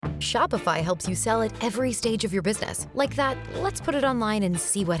Shopify helps you sell at every stage of your business. Like that, let's put it online and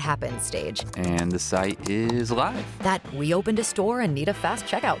see what happens stage. And the site is live. That we opened a store and need a fast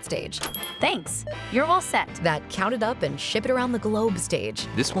checkout stage. Thanks. You're all set. That count it up and ship it around the globe stage.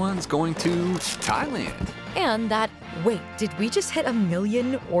 This one's going to Thailand. And that, wait, did we just hit 1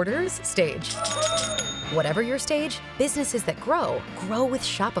 million orders stage? Whatever your stage, businesses that grow with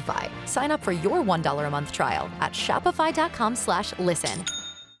Shopify. Sign up for your $1 a month trial at shopify.com/listen.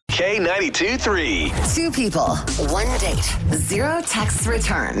 K92-3. Two people, one date, zero texts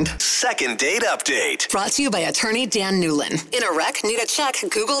returned. Second date update. Brought to you by attorney Dan Newlin. In a wreck, need a check,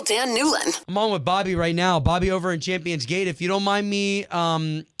 Google Dan Newlin. I'm on with Bobby right now. Bobby over in Champions Gate. If you don't mind me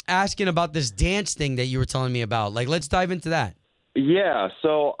asking about this dance thing that you were telling me about, like, let's dive into that. Yeah,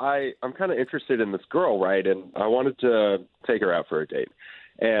 so I'm kind of interested in this girl, right? And I wanted to take her out for a date.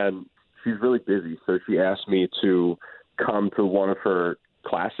 And she's really busy, so she asked me to come to one of her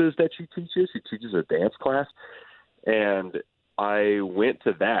classes that she teaches. She teaches a dance class. And I went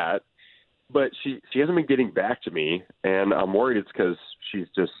to that, but she hasn't been getting back to me, and I'm worried it's because she's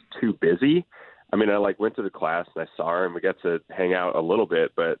just too busy. I mean, I went to the class and I saw her and we got to hang out a little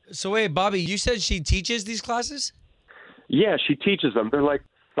bit, but... So wait, Bobby, you said she teaches these classes? Yeah, she teaches them. They're like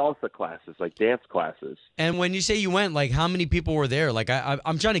salsa classes, like dance classes. And when you say you went, like, how many people were there? Like,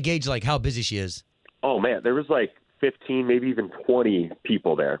 I'm trying to gauge, like, how busy she is. Oh, man, there was like 15, maybe even 20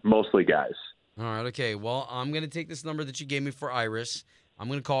 people there, mostly guys. All right, okay. Well, I'm going to take this number that you gave me for Iris. I'm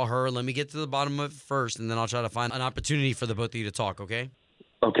going to call her. Let me get to the bottom of it first, and then I'll try to find an opportunity for the both of you to talk, okay?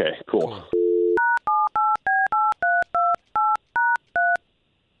 Okay, cool.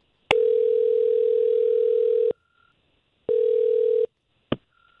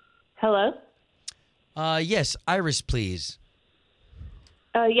 Hello? Yes, Iris, please.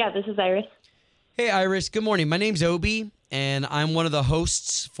 Yeah, this is Iris. Hey, Iris. Good morning. My name's Obi, and I'm one of the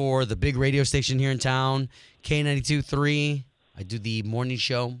hosts for the big radio station here in town, K92.3. I do the morning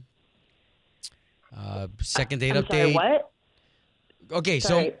show. Second date I'm update. Sorry, what? Okay,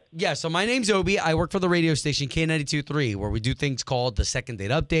 Sorry. so my name's Obi. I work for the radio station K92.3, where we do things called the second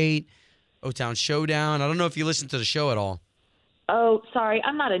date update, O-Town Showdown. I don't know if you listen to the show at all. Oh, sorry.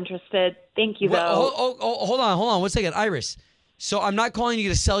 I'm not interested. Thank you, though. Well, hold on 1 second. Iris, so I'm not calling you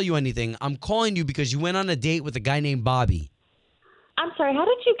to sell you anything. I'm calling you because you went on a date with a guy named Bobby. I'm sorry. How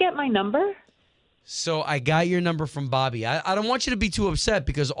did you get my number? So I got your number from Bobby. I don't want you to be too upset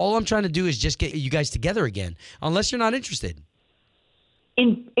because all I'm trying to do is just get you guys together again, unless you're not interested.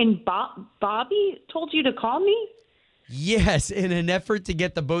 Bobby told you to call me? Yes, in an effort to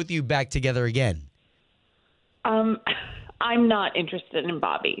get the both of you back together again. I'm not interested in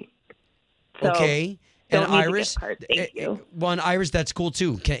Bobby. So Okay. Don't And need Iris, to get hurt. Thank you. Well, and Iris, that's cool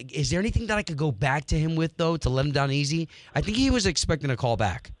too. Is there anything that I could go back to him with though to let him down easy? I think he was expecting a call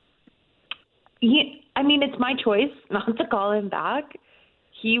back. I mean, it's my choice not to call him back.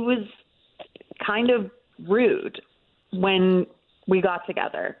 He was kind of rude when we got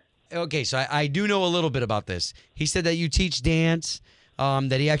together. Okay, so I do know a little bit about this. He said that you teach dance,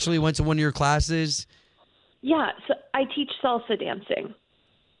 that he actually went to one of your classes. Yeah, so I teach salsa dancing.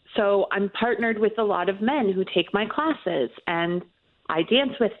 So I'm partnered with a lot of men who take my classes, and I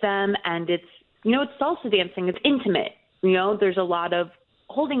dance with them, and it's salsa dancing. It's intimate. There's a lot of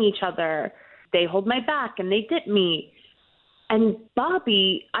holding each other. They hold my back, and they dip me. And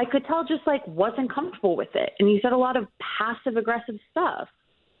Bobby, I could tell just, wasn't comfortable with it. And he said a lot of passive-aggressive stuff.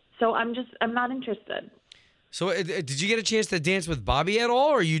 So I'm not interested. So did you get a chance to dance with Bobby at all,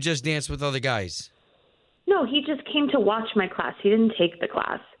 or you just danced with other guys? No, he just came to watch my class. He didn't take the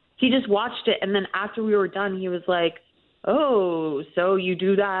class. He just watched it, and then after we were done, he was like, oh, so you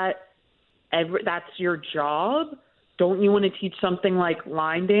do that? That's your job? Don't you want to teach something like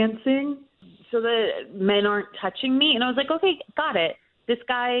line dancing so that men aren't touching me? And I was like, okay, got it. This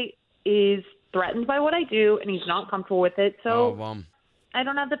guy is threatened by what I do, and he's not comfortable with it, so I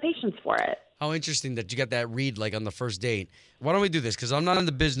don't have the patience for it. How interesting that you got that read on the first date. Why don't we do this? Because I'm not in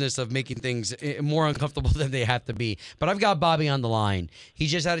the business of making things more uncomfortable than they have to be. But I've got Bobby on the line. He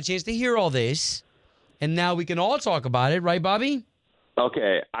just had a chance to hear all this, and now we can all talk about it. Right, Bobby?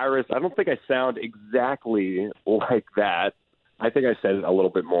 Okay, Iris, I don't think I sound exactly like that. I think I said it a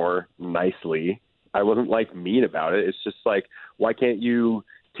little bit more nicely. I wasn't, mean about it. It's just why can't you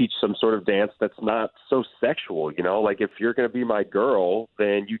teach some sort of dance that's not so sexual, if you're going to be my girl,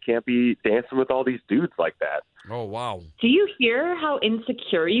 then you can't be dancing with all these dudes like that. Oh, wow. Do you hear how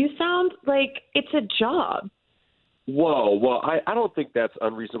insecure you sound? It's a job. Whoa, well, I don't think that's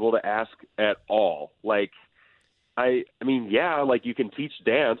unreasonable to ask at all. I mean, yeah, you can teach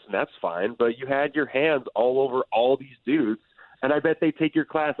dance and that's fine, but you had your hands all over all these dudes. And I bet they take your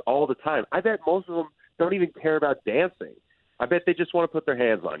class all the time. I bet most of them don't even care about dancing. I bet they just want to put their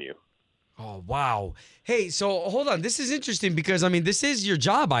hands on you. Oh, wow. Hey, so hold on. This is interesting because, I mean, this is your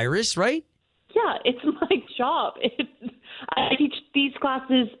job, Iris, right? Yeah, it's my job. I teach these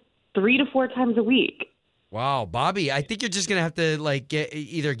classes 3 to 4 times a week. Wow, Bobby, I think you're just going to have to, like,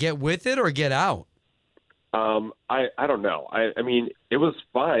 either get with it or get out. I don't know. I mean, it was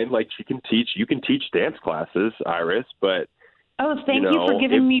fine. Like, you can teach dance classes, Iris, but Oh, thank you for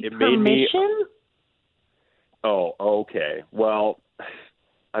giving me permission. Oh, okay. Well,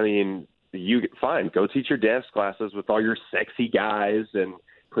 I mean, fine. Go teach your dance classes with all your sexy guys and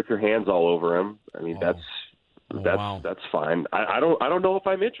put your hands all over them. I mean, that's fine. I don't know if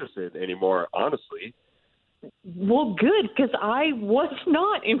I'm interested anymore, honestly. Well, good, because I was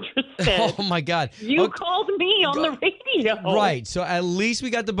not interested. Oh, my God. You called me on the radio. Right. So at least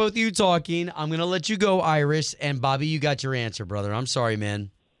we got the both of you talking. I'm going to let you go, Iris. And Bobby, you got your answer, brother. I'm sorry, man.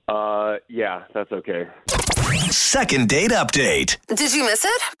 Yeah, that's okay. Second date update. Did you miss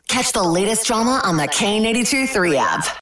it? Catch the latest drama on the K82 3 app.